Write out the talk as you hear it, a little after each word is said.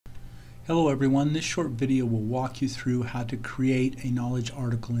Hello everyone, this short video will walk you through how to create a knowledge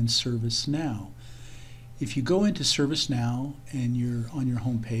article in ServiceNow. If you go into ServiceNow and you're on your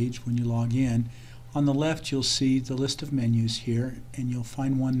home page when you log in, on the left you'll see the list of menus here, and you'll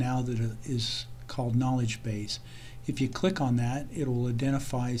find one now that is called Knowledge Base. If you click on that, it will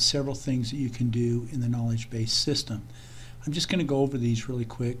identify several things that you can do in the Knowledge Base system. I'm just going to go over these really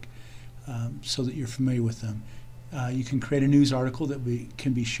quick so that you're familiar with them. You can create a news article that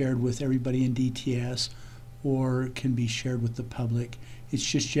can be shared with everybody in DTS or can be shared with the public. It's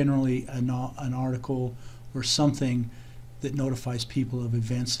just generally an article or something that notifies people of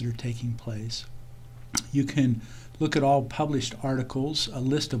events that are taking place. You can look at all published articles, a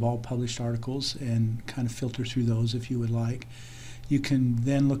list of all published articles, and kind of filter through those if you would like. You can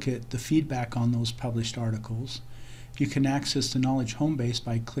then look at the feedback on those published articles. You can access the Knowledge Home Base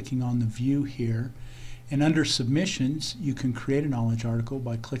by clicking on the view here. And under Submissions, you can create a knowledge article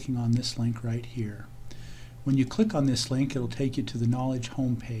by clicking on this link right here. When you click on this link, it'll take you to the Knowledge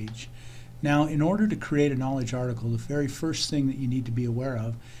home page. Now, in order to create a knowledge article, the very first thing that you need to be aware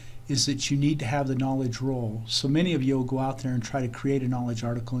of is that you need to have the knowledge role. So many of you will go out there and try to create a knowledge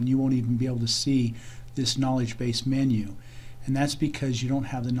article and you won't even be able to see this knowledge base menu. And that's because you don't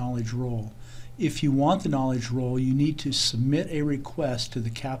have the knowledge role. If you want the knowledge role, you need to submit a request to the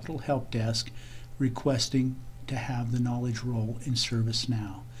Capitol Help Desk requesting to have the knowledge role in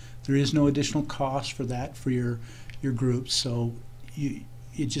ServiceNow. There is no additional cost for that for your group, so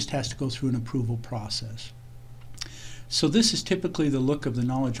it just has to go through an approval process. So this is typically the look of the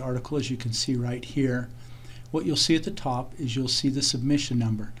knowledge article, as you can see right here. What you'll see at the top is you'll see the submission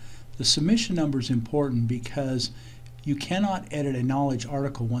number. The submission number is important because you cannot edit a knowledge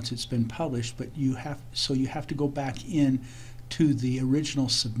article once it's been published, but you have to go back in to the original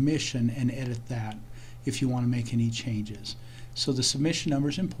submission and edit that if you want to make any changes. So the submission number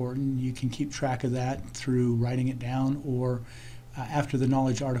is important. You can keep track of that through writing it down, or after the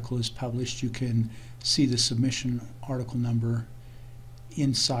knowledge article is published, you can see the submission article number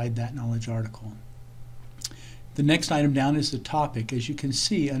inside that knowledge article. The next item down is the topic. As you can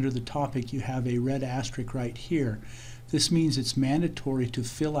see, under the topic you have a red asterisk right here. This means it's mandatory to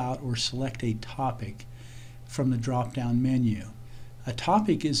fill out or select a topic from the drop-down menu. A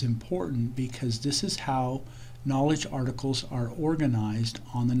topic is important because this is how knowledge articles are organized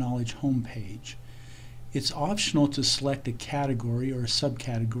on the knowledge home page. It's optional to select a category or a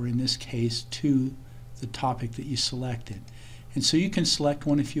subcategory, in this case, to the topic that you selected. And so you can select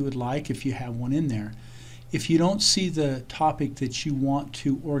one if you would like, if you have one in there. If you don't see the topic that you want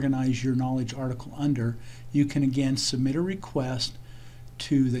to organize your knowledge article under, you can again submit a request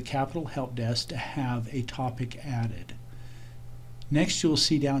to the Capitol Help Desk to have a topic added. Next, you'll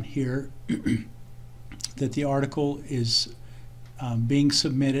see down here that the article is being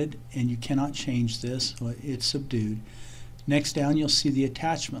submitted, and you cannot change this, so it's subdued. Next down, you'll see the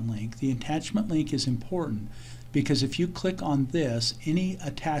attachment link. The attachment link is important because if you click on this, any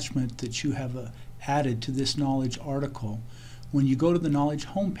attachment that you have added to this knowledge article, when you go to the knowledge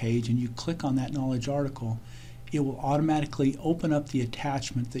home page and you click on that knowledge article, it will automatically open up the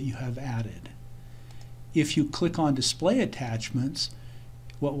attachment that you have added. If you click on display attachments,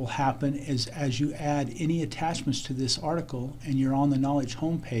 what will happen is as you add any attachments to this article and you're on the knowledge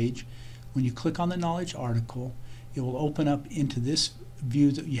home page, when you click on the knowledge article, it will open up into this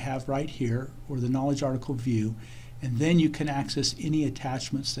view that you have right here, or the knowledge article view, and then you can access any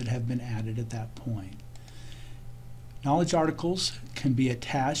attachments that have been added at that point. Knowledge articles can be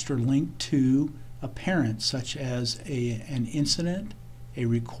attached or linked to a parent, such as an incident, a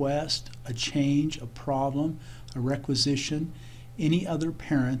request, a change, a problem, a requisition, any other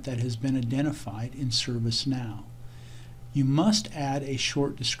parent that has been identified in ServiceNow. You must add a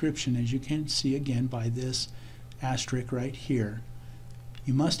short description, as you can see again by this asterisk right here.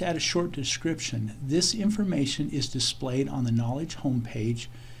 You must add a short description. This information is displayed on the knowledge home page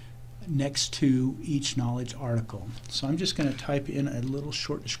next to each knowledge article. So I'm just going to type in a little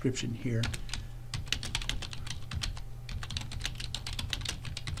short description here.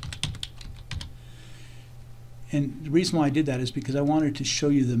 And the reason why I did that is because I wanted to show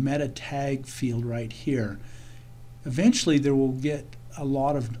you the meta tag field right here. Eventually there will get a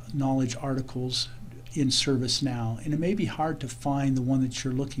lot of knowledge articles in ServiceNow, and it may be hard to find the one that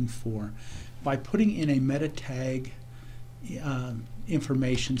you're looking for. By putting in a meta tag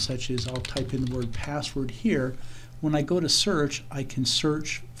information, such as I'll type in the word password here, when I go to search, I can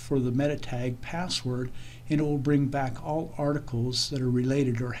search for the meta tag password, and it will bring back all articles that are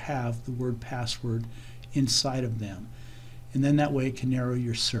related or have the word password inside of them. And then that way it can narrow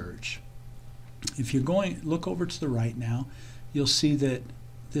your search. If you're look over to the right now, you'll see that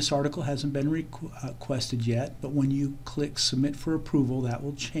this article hasn't been requested yet, but when you click Submit for Approval, that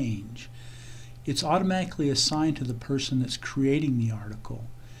will change. It's automatically assigned to the person that's creating the article.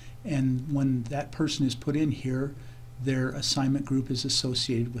 And when that person is put in here, their assignment group is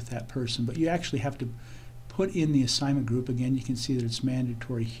associated with that person. But you actually have to put in the assignment group. Again, you can see that it's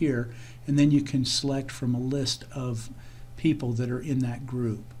mandatory here, and then you can select from a list of people that are in that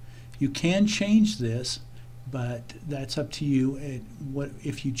group. You can change this, but that's up to you.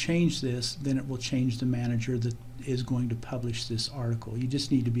 If you change this, then it will change the manager that is going to publish this article. You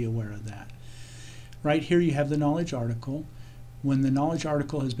just need to be aware of that. Right here you have the knowledge article. When the knowledge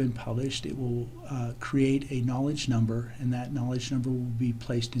article has been published, it will create a knowledge number, and that knowledge number will be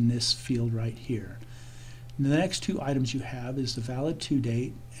placed in this field right here. And the next two items you have is the valid to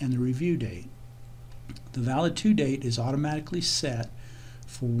date and the review date. The valid to date is automatically set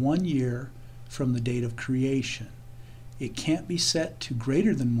for 1 year from the date of creation. It can't be set to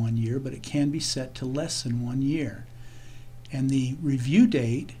greater than 1 year, but it can be set to less than 1 year. And the review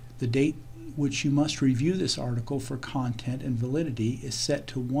date, the date which you must review this article for content and validity, is set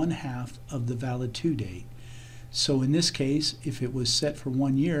to 1/2 of the valid to date. So in this case, if it was set for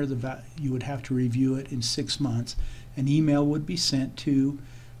 1 year, you would have to review it in 6 months. An email would be sent to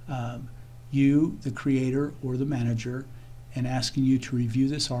you, the creator or the manager, and asking you to review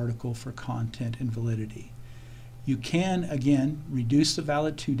this article for content and validity. You can, again, reduce the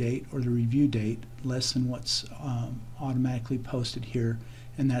valid to date or the review date less than what's automatically posted here,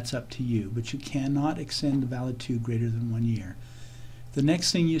 and that's up to you. But you cannot extend the valid to greater than 1 year. The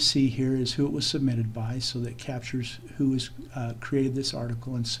next thing you see here is who it was submitted by, so that captures who has created this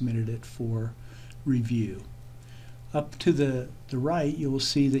article and submitted it for review. Up to the right, you will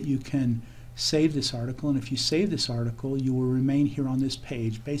see that you can save this article, and if you save this article, you will remain here on this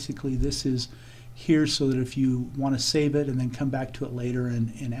page. Basically, this is here so that if you want to save it and then come back to it later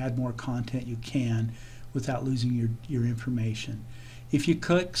and add more content, you can without losing your information. If you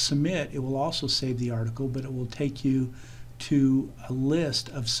click Submit, it will also save the article, but it will take you to a list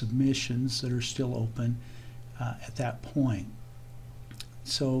of submissions that are still open at that point.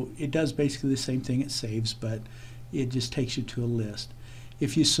 So it does basically the same thing, it saves, but it just takes you to a list.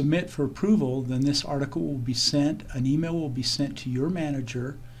 If you submit for approval, then this article will be sent, an email will be sent to your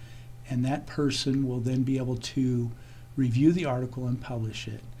manager, and that person will then be able to review the article and publish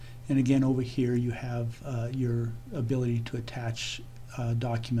it. And again, over here you have your ability to attach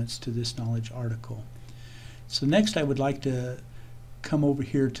documents to this knowledge article. So next I would like to come over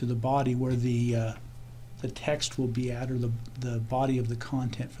here to the body where the text will be at, or the body of the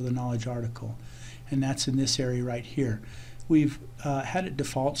content for the knowledge article. And that's in this area right here. We've had it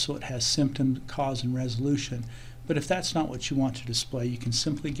default so it has symptom, cause, and resolution. But if that's not what you want to display, you can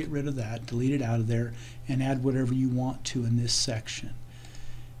simply get rid of that, delete it out of there, and add whatever you want to in this section.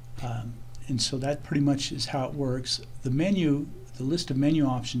 And so that pretty much is how it works. The menu, the list of menu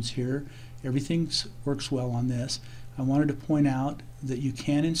options here, everything works well on this. I wanted to point out that you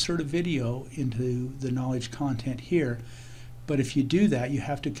can insert a video into the knowledge content here, but if you do that, you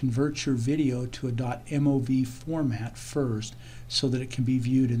have to convert your video to a .mov format first so that it can be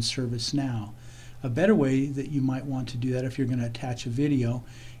viewed in ServiceNow. A better way that you might want to do that if you're going to attach a video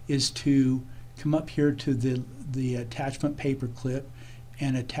is to come up here to the attachment paperclip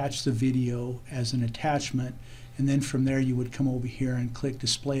and attach the video as an attachment, and then from there you would come over here and click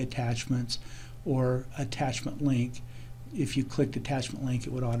Display Attachments or Attachment Link. If you clicked Attachment Link,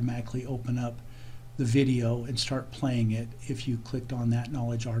 it would automatically open up the video and start playing it if you clicked on that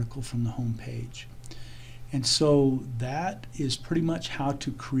knowledge article from the home page. And so that is pretty much how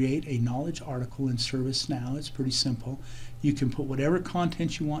to create a knowledge article in ServiceNow. It's pretty simple. You can put whatever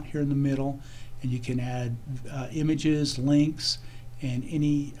content you want here in the middle, and you can add images, links, and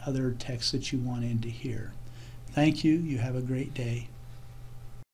any other text that you want into here. Thank you. You have a great day.